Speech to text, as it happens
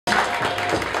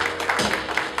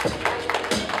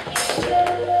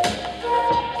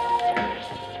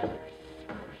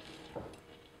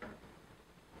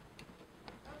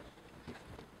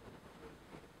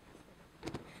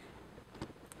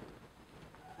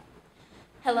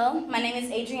Hello, my name is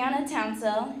Adriana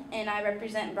Townsell, and I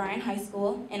represent Bryan High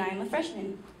School, and I am a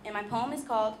freshman. And my poem is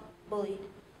called Bullied.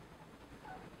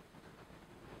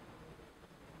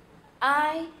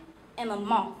 I am a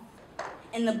moth,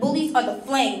 and the bullies are the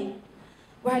flame,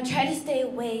 where I try to stay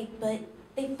away, but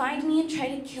they find me and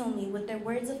try to kill me with their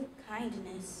words of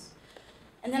kindness.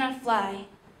 And then I fly,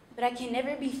 but I can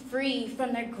never be free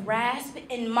from their grasp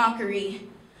and mockery.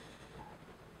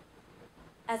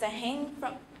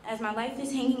 As my life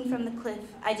is hanging from the cliff,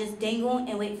 I just dangle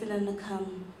and wait for them to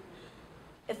come.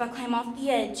 If I climb off the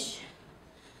edge,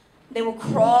 they will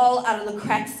crawl out of the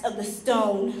cracks of the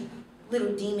stone.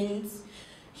 Little demons,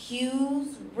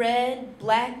 hues, red,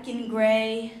 black, and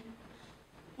gray.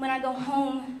 When I go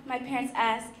home, my parents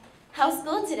ask, "How's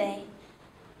school today?"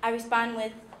 I respond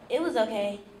with, "It was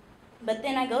okay." But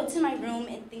then I go to my room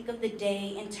and think of the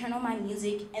day and turn on my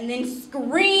music and then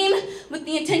scream with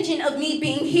the intention of me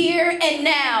being here and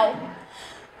now.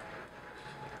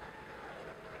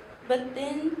 But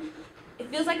then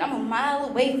it feels like I'm a mile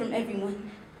away from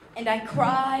everyone. And I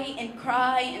cry and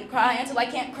cry and cry until I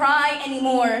can't cry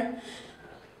anymore.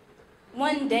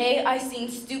 One day I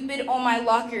seemed stupid on my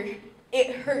locker.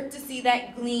 It hurt to see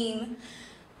that gleam.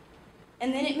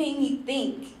 And then it made me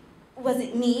think, was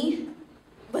it me?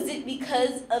 Was it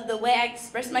because of the way I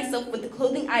express myself with the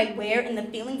clothing I wear and the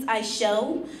feelings I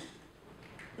show?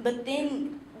 But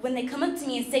then when they come up to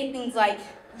me and say things like,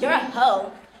 "You're a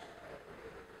hoe,"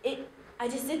 I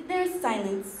just sit there in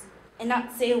silence and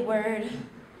not say a word.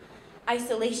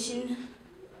 Isolation,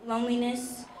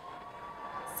 loneliness.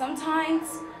 Sometimes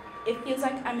it feels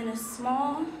like I'm in a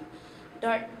small,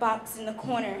 dark box in the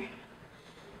corner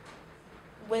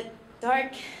with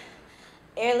dark,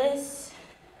 airless,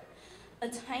 a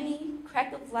tiny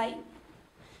crack of light.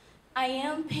 I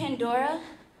am Pandora,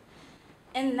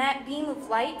 and that beam of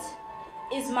light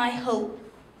is my hope.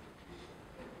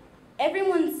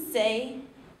 Everyone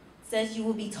says you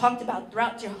will be talked about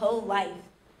throughout your whole life.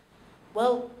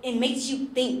 Well, it makes you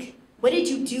think, what did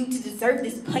you do to deserve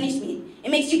this punishment?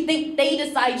 It makes you think they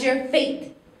decide your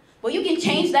fate. Well, you can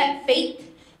change that fate,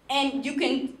 and you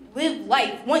can live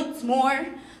life once more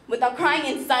without crying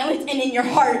in silence and in your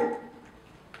heart.